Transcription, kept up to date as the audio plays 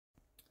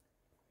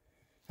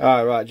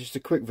Alright, just a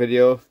quick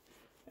video.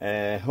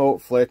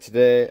 Hopefully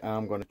today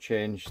I'm going to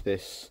change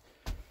this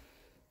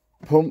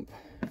pump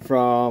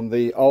from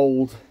the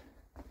old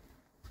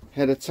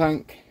header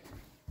tank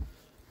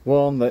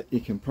one that you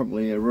can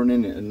probably run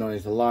in. It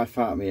annoys the life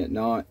out of me at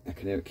night. I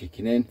can hear it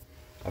kicking in.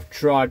 I've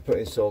tried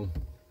putting some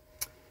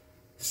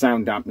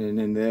sound dampening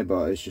in there,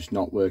 but it's just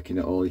not working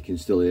at all. You can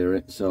still hear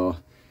it. So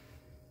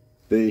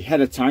the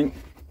header tank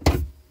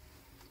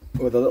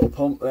with a little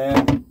pump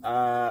there,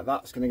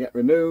 that's going to get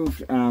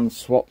removed and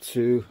swapped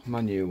to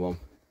my new one.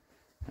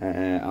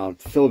 I'll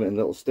film it in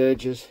little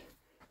stages.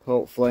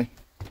 Hopefully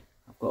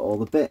I've got all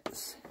the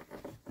bits.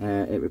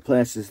 It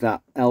replaces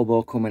that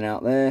elbow coming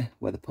out there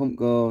where the pump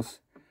goes,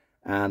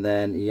 and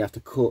then you have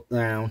to cut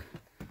down.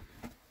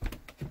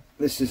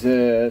 This is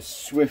a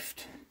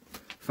Swift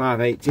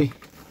 580,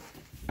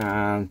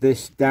 and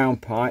this down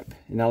pipe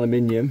in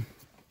aluminium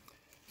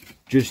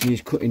just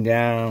needs cutting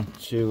down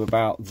to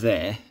about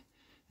there.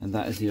 And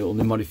that is the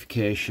only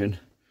modification,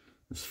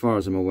 as far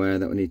as I'm aware,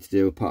 that we need to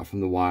do apart from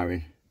the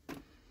wiring.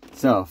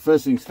 So,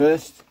 first things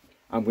first,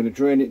 I'm going to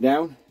drain it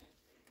down,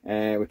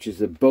 which is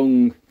the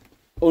bung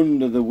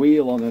under the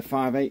wheel on the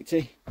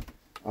 580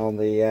 on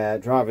the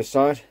driver's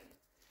side.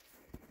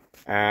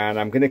 And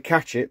I'm going to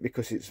catch it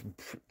because it's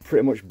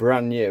pretty much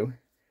brand new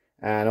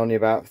and only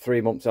about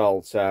 3 months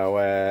old. So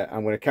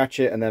I'm going to catch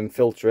it and then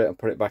filter it and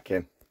put it back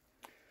in.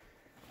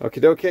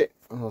 Okie dokie,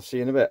 I'll see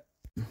you in a bit.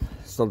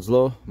 Sod's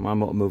law, my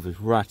motor mover's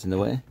right in the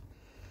way,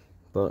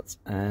 but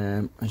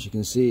as you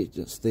can see,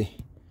 it's the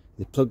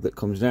plug that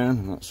comes down,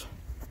 and that's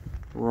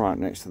right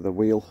next to the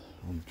wheel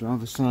on the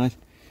driver's side.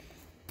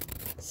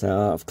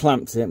 So I've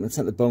clamped it. I'm going to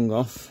take the bung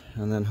off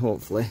and then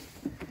hopefully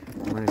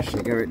manage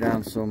to get it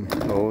down some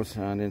hose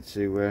and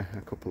into a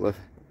couple of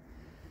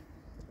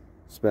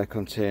spare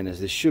containers.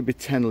 There should be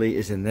 10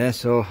 litres in there,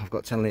 so I've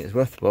got 10 litres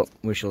worth, but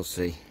we shall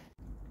see.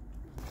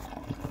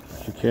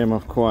 She came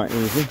off quite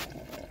easy.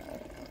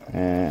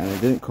 And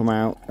it didn't come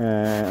out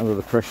under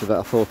the pressure that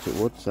I thought it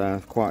would, so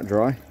it's quite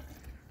dry,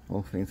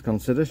 all things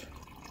considered.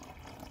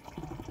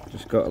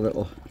 Just got a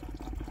little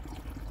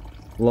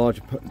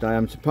larger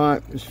diameter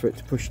pipe just for it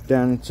to push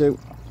down into,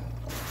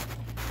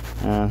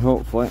 and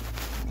hopefully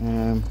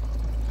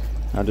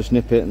I'll just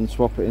nip it and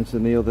swap it into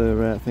the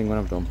other thing when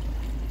I've done.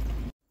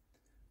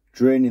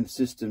 Draining the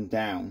system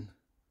down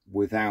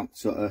without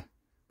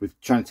with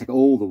trying to take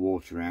all the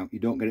water out, you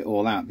don't get it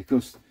all out,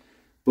 because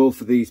both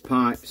of these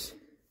pipes,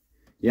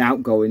 your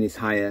outgoing is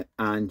higher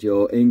and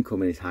your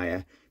incoming is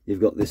higher. You've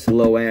got this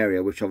low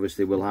area which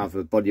obviously will have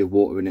a body of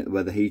water in it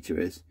where the heater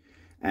is,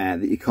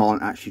 that you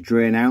can't actually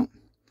drain out.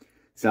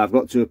 So I've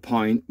got to a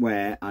point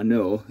where I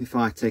know if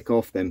I take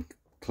off them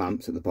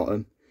clamps at the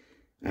bottom,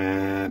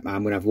 I'm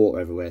going to have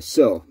water everywhere.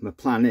 So my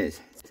plan is,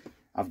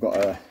 I've got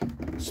a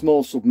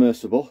small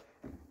submersible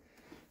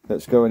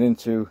that's going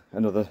into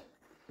another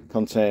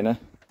container.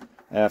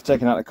 I've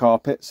taken out the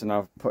carpets and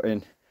I've put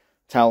in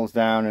towels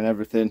down and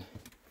everything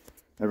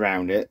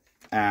around it,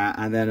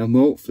 and then I'm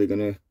hopefully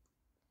going to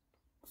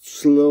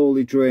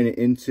slowly drain it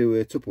into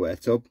a Tupperware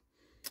tub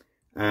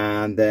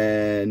and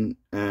then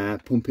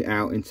pump it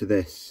out into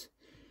this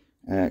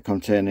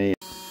container.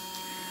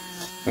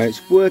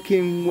 It's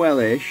working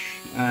wellish.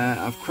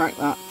 I've cracked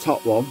that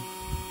top one,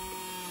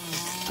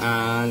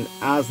 and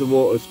as the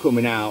water's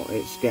coming out,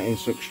 it's getting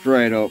sucked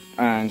straight up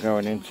and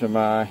going into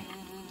my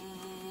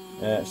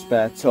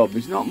spare tub.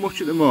 There's not much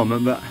at the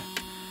moment, but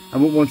I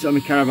wouldn't want it on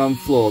my Caravan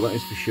floor, that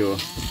is for sure.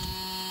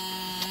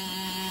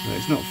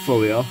 It's not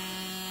fully off,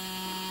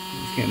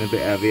 it's getting a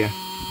bit heavier.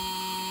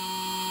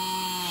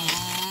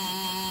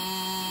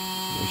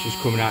 It's just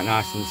coming out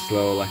nice and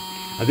slowly.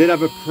 I did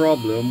have a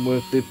problem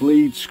with the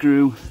bleed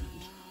screw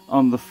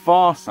on the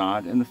far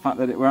side, and the fact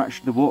that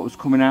the water was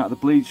coming out of the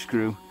bleed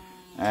screw,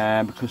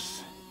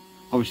 because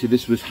obviously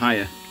this was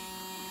higher.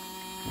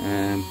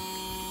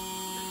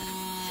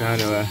 So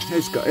anyway,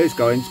 it's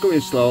going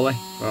slowly,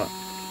 but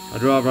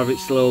I'd rather have it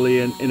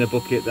slowly in a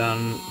bucket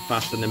than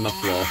fast and in my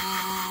floor.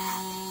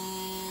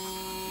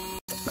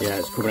 Yeah,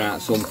 it's coming out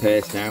at some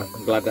pace now.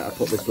 I'm glad that I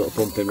put this little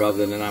pump in rather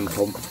than an hand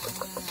pump,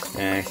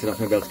 so I'm not going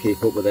to be able to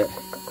keep up with it.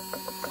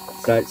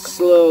 So it's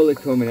slowly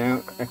coming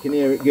out. I can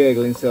hear it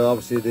gurgling, so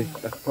obviously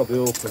I could probably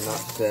open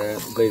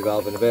that bleed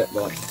valve in a bit,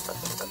 but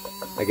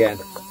again,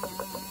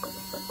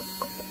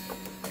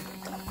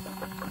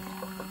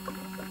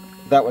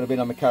 that would have been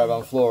on my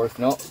Caravan floor if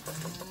not.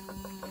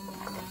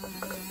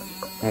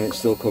 And it's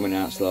still coming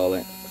out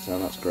slowly, so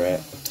that's great.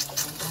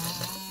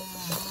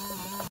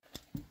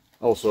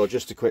 Also,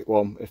 just a quick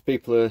one, if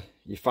you're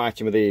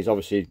fighting with these,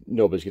 obviously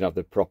nobody's going to have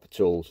the proper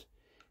tools,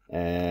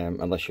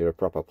 unless you're a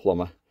proper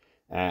plumber.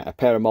 A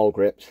pair of mole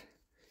grips,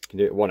 you can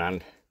do it with one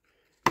hand,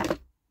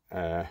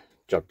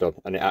 job done,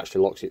 and it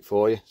actually locks it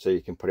for you, so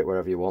you can put it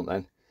wherever you want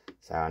then.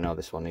 So I know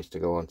this one needs to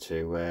go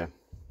onto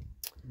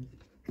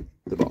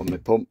the bottom of my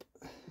pump,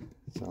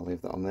 so I'll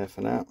leave that on there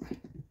for now,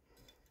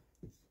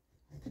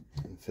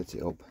 and fit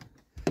it up.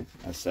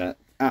 That's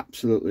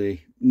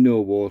absolutely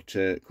no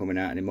water coming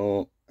out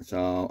anymore.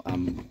 So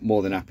I'm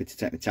more than happy to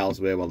take the towels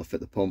away while I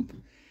fit the pump,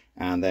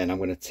 and then I'm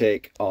going to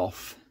take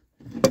off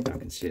I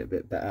can see it a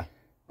bit better.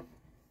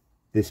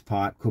 This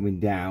pipe coming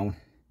down,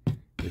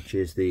 which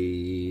is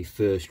the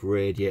first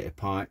radiator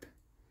pipe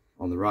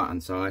on the right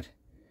hand side,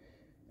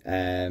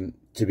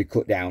 to be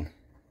cut down.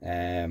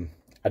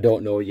 I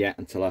don't know yet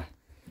until I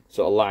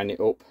sort of line it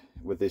up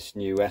with this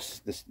new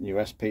S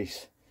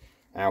piece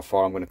how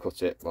far I'm going to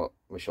cut it, but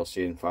we shall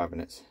see in 5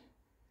 minutes.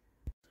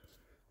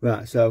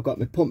 Right, so I've got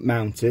my pump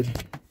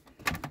mounted.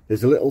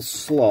 There's a little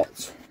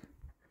slot.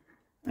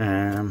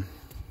 Let's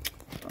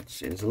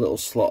see, there's a little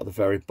slot at the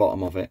very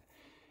bottom of it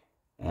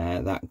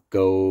that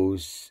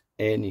goes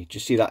in. You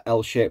just see that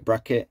L-shaped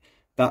bracket.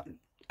 That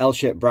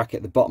L-shaped bracket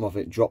at the bottom of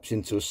it drops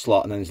into a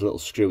slot, and then there's a little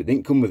screw. It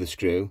didn't come with a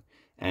screw,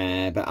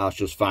 but I'll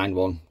just find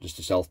one, just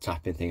a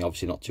self-tapping thing,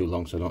 obviously not too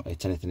long so I don't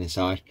hit anything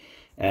inside.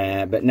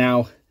 But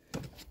now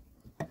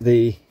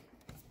the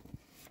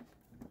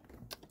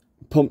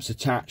pump's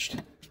attached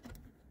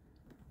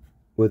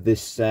with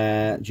this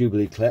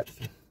Jubilee clip.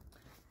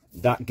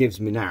 That gives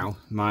me now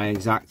my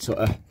exact sort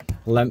of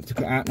length to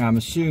cut out. Now I'm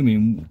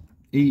assuming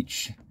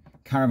each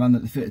Caravan that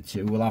they fitted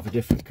to will have a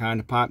different kind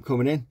of pipe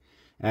coming in,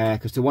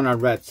 because the one I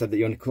read said that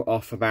you only cut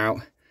off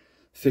about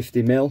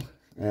 50 mil,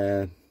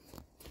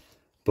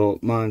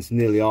 but mine's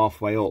nearly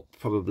halfway up,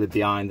 probably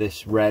behind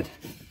this red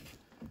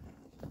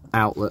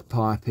outlet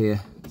pipe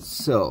here.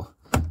 So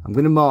I'm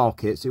going to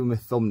mark it, see where my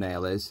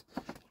thumbnail is,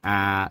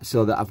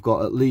 so that I've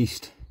got at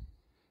least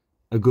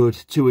a good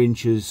 2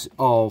 inches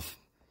of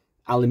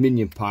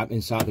aluminium pipe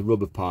inside the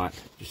rubber pipe,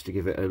 just to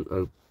give it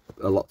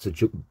a lot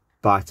to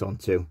bite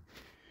onto.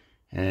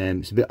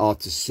 It's a bit hard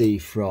to see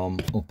from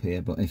up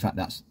here, but in fact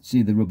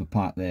see the rubber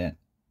pipe there.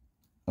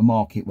 I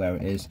mark it where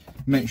it is,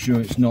 make sure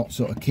it's not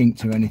sort of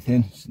kinked or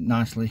anything. It's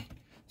nicely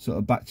sort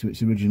of back to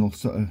its original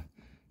sort of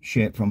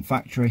shape from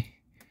factory,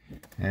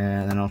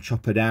 and then I'll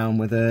chop her down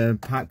with a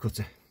pipe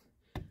cutter.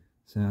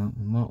 So I'll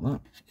mark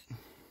that.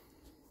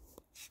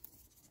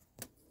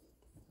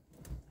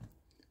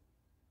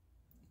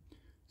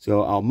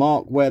 So I'll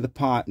mark where the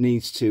pipe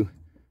needs to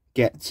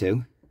get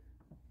to.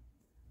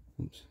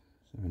 Oops,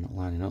 sorry, not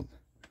lining up.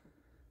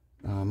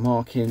 I'm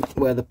marking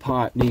where the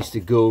pipe needs to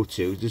go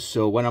to, just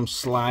so when I'm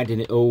sliding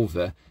it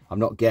over, I'm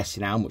not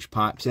guessing how much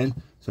pipe's in.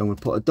 So I'm going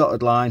to put a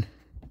dotted line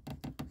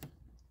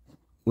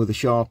with a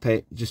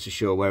Sharpie just to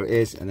show where it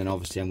is, and then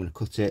obviously I'm going to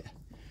cut it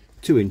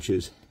 2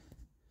 inches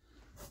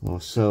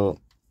or so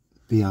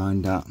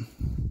behind that.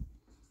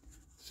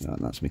 So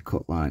that's my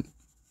cut line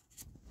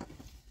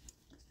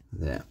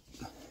there.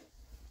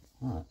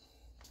 Right.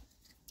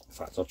 In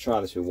fact, I'll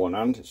try this with one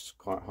hand, it's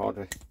quite hard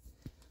with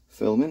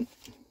filming.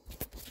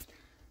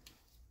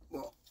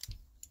 Well,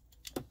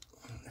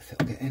 if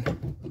it'll get in.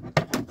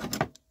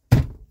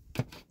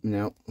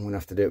 No, I'm going to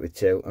have to do it with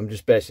two. I'm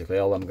just basically,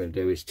 all I'm going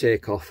to do is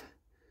take off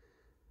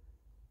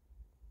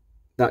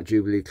that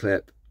Jubilee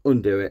clip,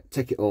 undo it,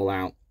 take it all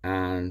out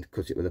and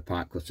cut it with a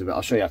pipe cutter. But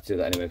I'll show you how to do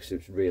that anyway, because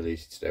it's really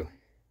easy to do.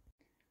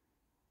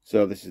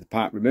 So this is the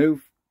pipe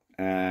remove.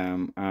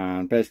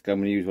 And basically I'm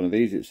going to use one of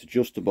these. It's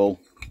adjustable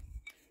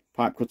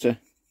pipe cutter,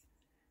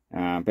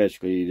 and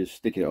basically you just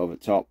stick it over the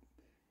top,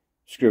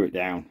 screw it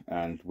down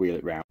and wheel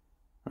it round.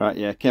 Right,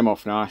 yeah, came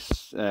off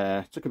nice.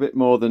 Took a bit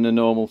more than a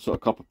normal sort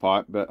of copper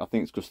pipe, but I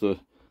think it's because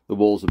the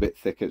wool's a bit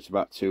thicker. It's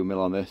about 2 mil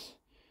on this,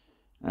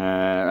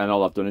 and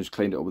all I've done is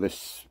cleaned it up with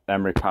this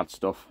emery pad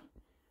stuff,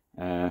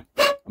 and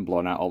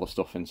blown out all the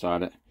stuff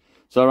inside it.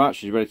 So right,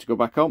 she's ready to go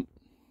back on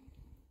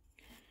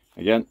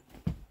again.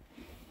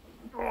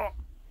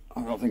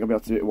 I don't think I'll be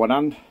able to do it with one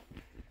hand,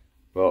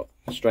 but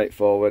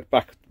straightforward,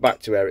 back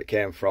to where it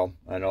came from,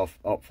 and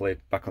hopefully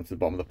back onto the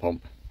bottom of the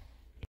pump.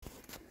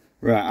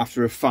 Right,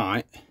 after a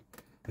fight,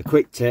 a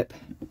quick tip,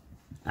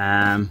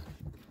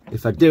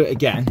 if I do it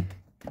again,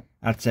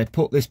 I'd say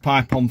put this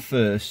pipe on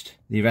first,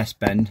 the rest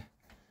bend,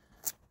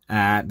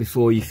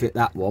 before you fit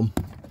that one,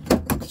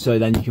 so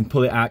then you can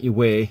pull it out your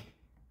way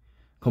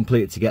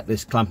completely to get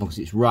this clamp on, because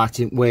it's right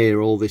in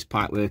where all this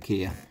pipe work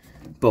here.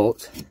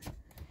 But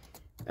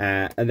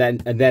and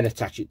then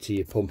attach it to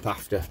your pump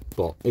after.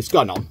 But it's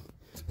gone on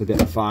a bit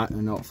of a fight,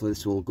 and hopefully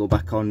this will go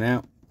back on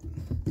now.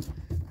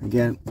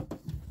 Again,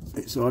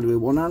 it's hard with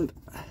one hand,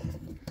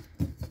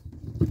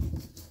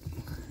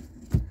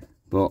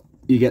 but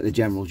you get the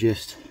general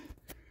gist.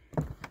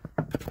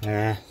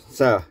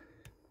 So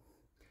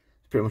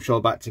it's pretty much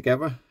all back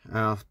together.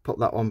 I'll put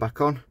that one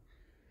back on,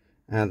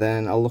 and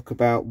then I'll look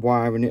about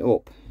wiring it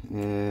up.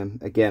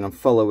 Again, I'm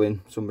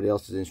following somebody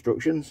else's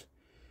instructions,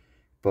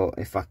 but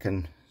if I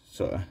can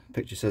sort of,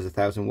 picture says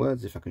 1,000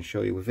 words, if I can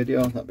show you a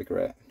video, that'd be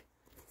great.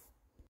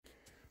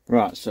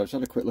 Right, so I've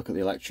had a quick look at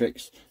the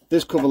electrics.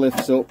 This cover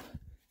lifts up,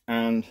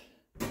 and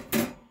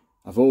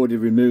I've already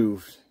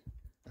removed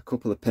a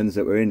couple of pins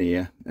that were in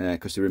here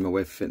because they were in my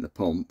way for fitting the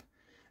pump.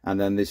 And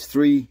then there's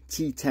 3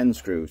 T10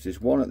 screws.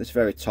 There's one at this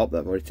very top that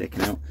I've already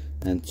taken out,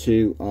 and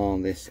 2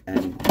 on this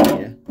end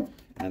here.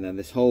 And then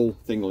this whole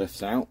thing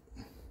lifts out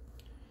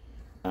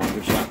and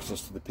gives you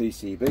access to the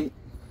PCB.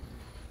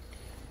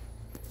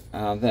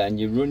 And then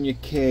you run your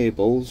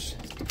cables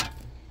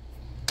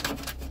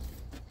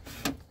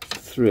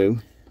through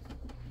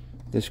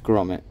this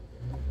grommet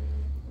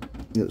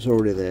that's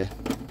already there.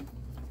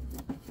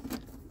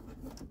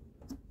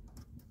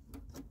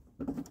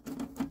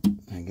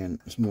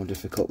 It's more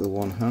difficult with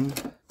one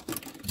hand,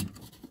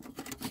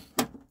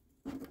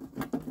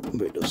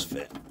 but it does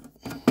fit.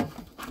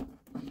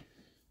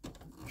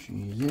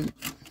 She's in.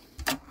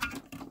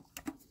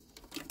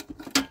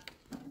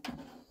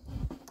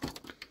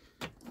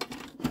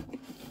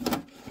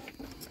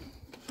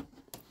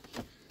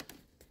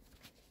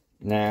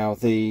 Now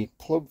the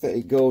plug that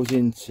it goes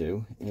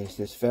into is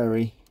this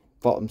very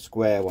bottom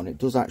square one. It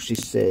does actually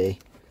say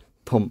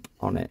pump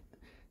on it.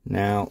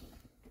 Now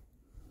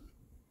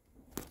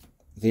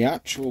the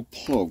actual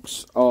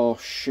plugs are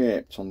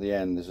shaped on the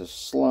end. There's a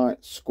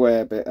slight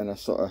square bit and a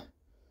sort of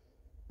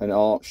an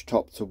arch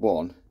top to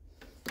one.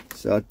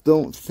 So I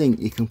don't think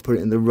you can put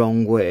it in the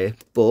wrong way,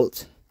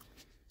 but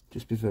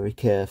just be very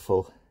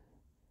careful.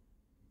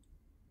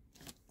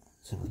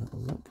 Let's have a little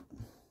look.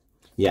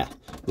 Yeah,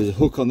 there's a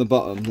hook on the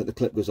bottom that the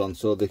clip goes on,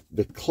 so the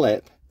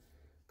clip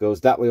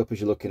goes that way up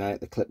as you're looking at it.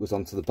 The clip goes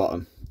onto the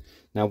bottom.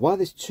 Now why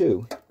there's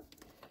two,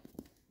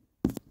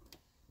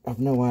 I've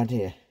no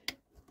idea.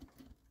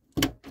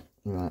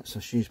 Right, so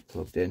she's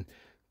plugged in,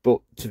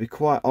 but to be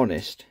quite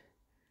honest,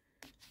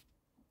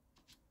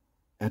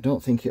 I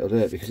don't think it'll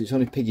hurt because it's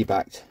only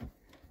piggybacked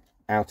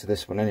out of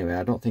this one anyway.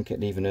 I don't think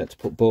it'd even hurt to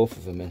put both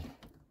of them in.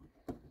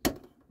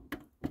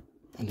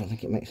 I don't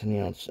think it makes any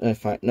odds. In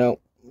fact,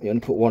 no, you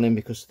only put one in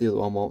because the other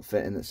one won't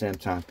fit in at the same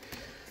time.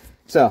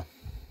 So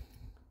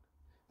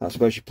that's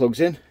where she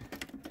plugs in.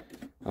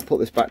 I'll put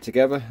this back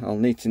together. I'll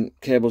neaten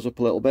cables up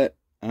a little bit,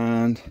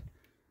 and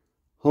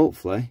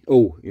hopefully,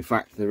 oh, in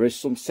fact, there is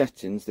some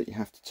settings that you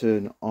have to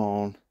turn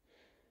on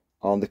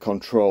the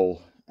control,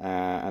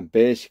 and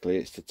basically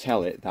it's to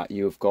tell it that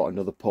you've got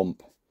another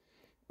pump.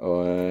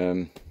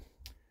 So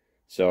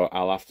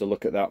I'll have to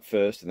look at that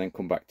first and then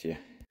come back to you.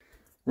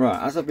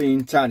 Right, as I've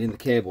been tidying the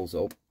cables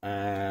up,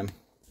 I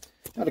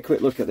had a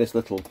quick look at this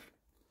little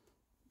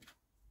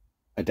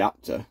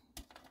adapter,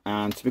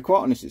 and to be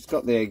quite honest, it's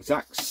got the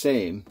exact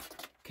same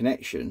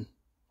connection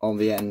on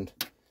the end.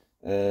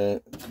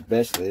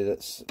 Basically,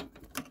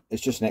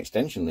 it's just an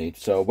extension lead.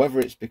 So whether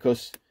it's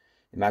because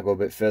it might go a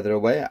bit further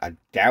away, I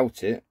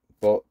doubt it,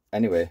 but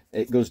anyway,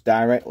 it goes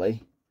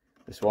directly,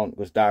 this one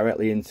goes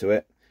directly into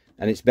it,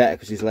 and it's better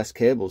because there's less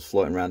cables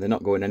floating around. They're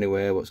not going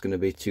anywhere what's going to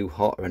be too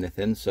hot or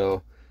anything.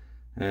 So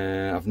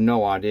I've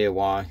no idea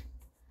why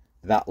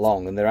that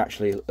long, and they're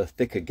actually a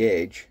thicker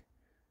gauge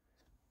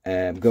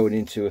going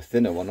into a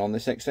thinner one on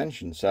this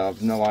extension. So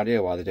I've no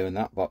idea why they're doing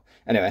that, but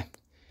anyway,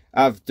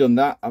 I've done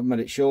that. I've made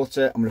it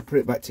shorter. I'm going to put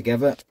it back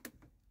together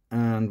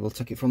and we'll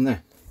take it from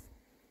there.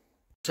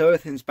 So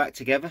everything's back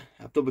together.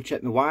 I've double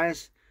checked my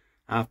wires.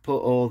 I've put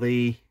all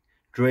the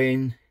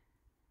drain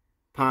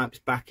pipes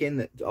back in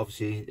that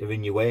obviously are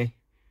in your way.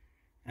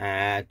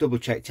 Double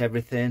checked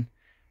everything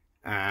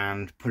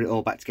and put it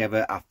all back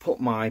together. I've put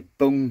my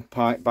bung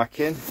pipe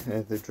back in,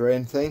 the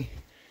drain thing,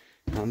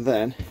 and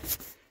then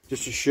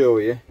just to show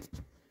you,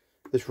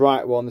 this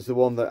right one is the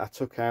one that I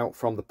took out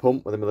from the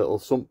pump with my little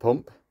sump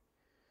pump,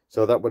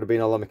 so that would have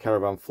been all on my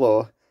Caravan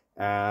floor,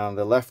 and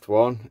the left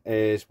one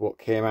is what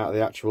came out of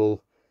the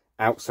actual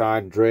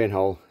outside drain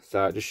hole.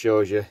 So it just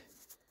shows you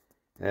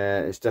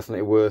it's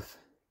definitely worth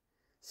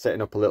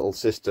setting up a little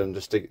system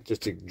just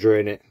to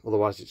drain it,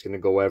 otherwise it's going to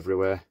go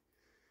everywhere.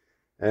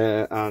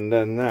 And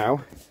then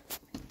now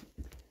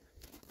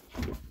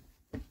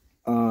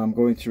I'm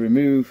going to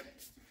remove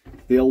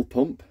the old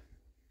pump,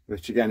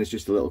 which again is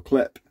just a little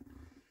clip,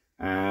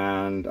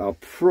 and I'll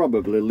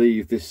probably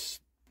leave this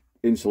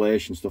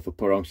insulation stuff I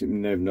put on because you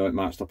never know, it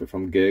might stop it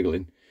from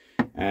gurgling.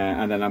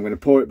 And then I'm going to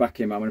pour it back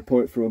in. I'm going to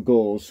pour it through a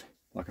gauze,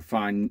 like a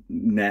fine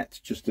net,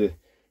 just to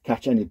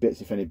catch any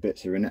bits, if any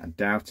bits are in it. I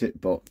doubt it,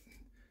 but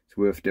it's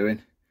worth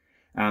doing.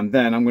 And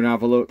then I'm going to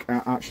have a look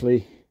at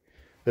actually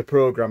the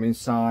program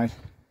inside.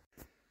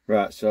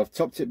 Right, so I've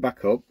topped it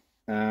back up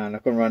and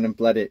I've gone around and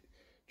bled it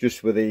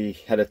just with the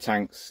header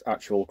tank's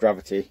actual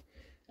gravity,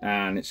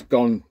 and it's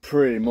gone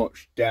pretty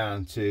much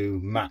down to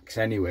max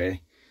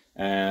anyway.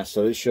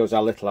 So this shows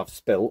how little I've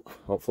spilt,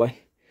 hopefully.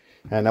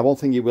 And now one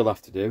thing you will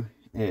have to do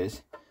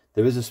is,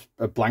 there is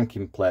a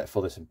blanking plate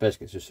for this, and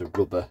basically it's just a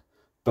rubber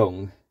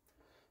bung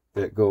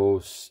that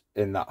goes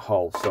in that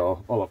hole.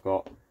 So all I've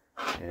got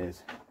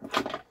is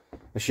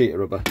a sheet of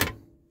rubber.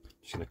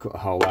 Just going to cut a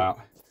hole out.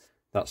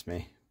 That's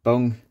me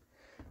bung.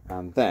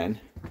 And then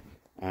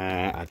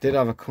I did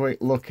have a quick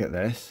look at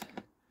this,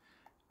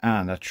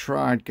 and I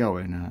tried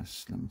going, let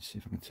me see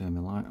if I can turn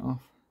my light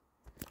off.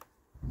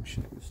 I'm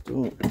sure it was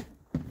still.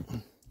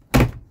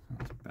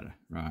 That's better.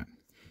 Right,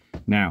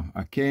 now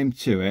I came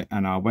to it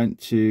and I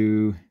went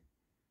to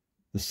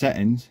the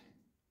settings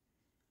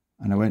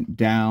and I went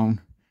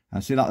down. I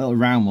see that little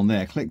round one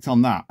there, I clicked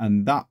on that,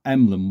 and that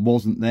emblem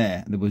wasn't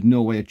there. There was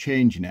no way of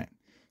changing it.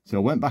 So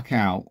I went back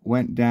out,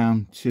 went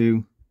down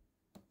to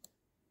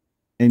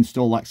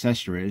install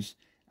accessories,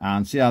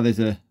 and see how there's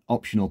a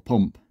optional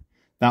pump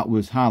that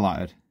was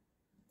highlighted,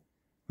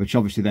 which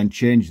obviously then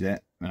changed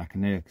it, and I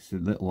can hear because the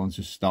little one's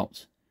just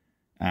stopped.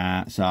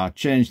 So I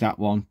changed that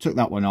one, took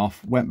that one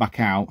off, went back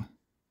out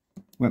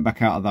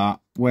of that,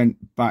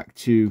 went back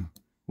to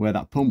where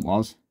that pump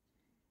was,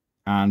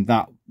 and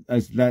that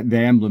as the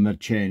emblem had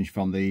changed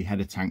from the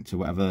header tank to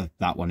whatever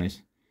that one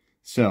is.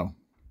 So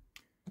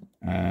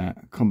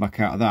come back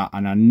out of that,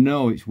 and I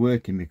know it's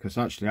working because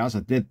actually as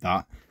I did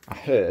that I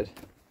heard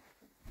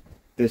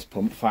this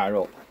pump fire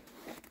up.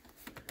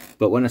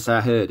 But when I say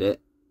I heard it,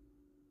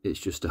 it's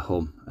just a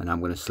hum, and I'm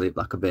going to sleep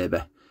like a baby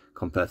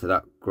compared to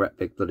that great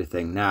big bloody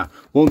thing. Now,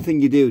 one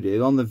thing you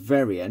do on the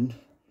very end,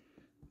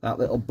 that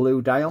little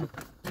blue dial,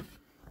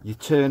 you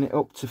turn it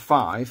up to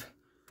 5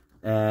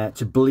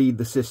 to bleed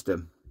the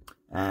system.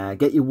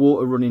 Get your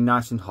water running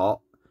nice and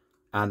hot,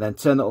 and then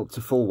turn it up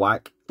to full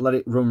whack, let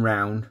it run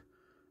round,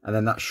 and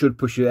then that should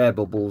push your air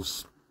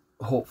bubbles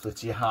hopefully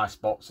to your high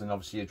spots and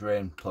obviously your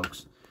drain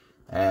plugs,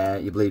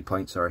 your bleed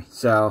point, sorry.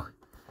 So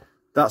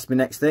that's my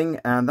next thing,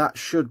 and that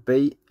should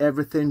be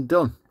everything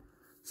done.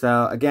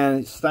 So again,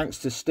 it's thanks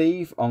to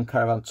Steve on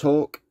Caravan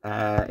Talk.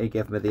 He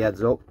gave me the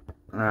heads up,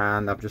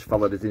 and I've just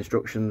followed his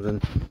instructions,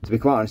 and to be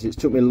quite honest, it's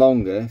took me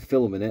longer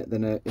filming it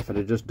than if I'd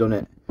have just done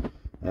it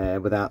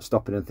without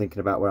stopping and thinking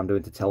about what I'm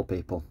doing to tell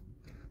people.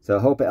 So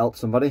I hope it helps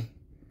somebody.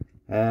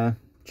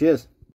 Cheers.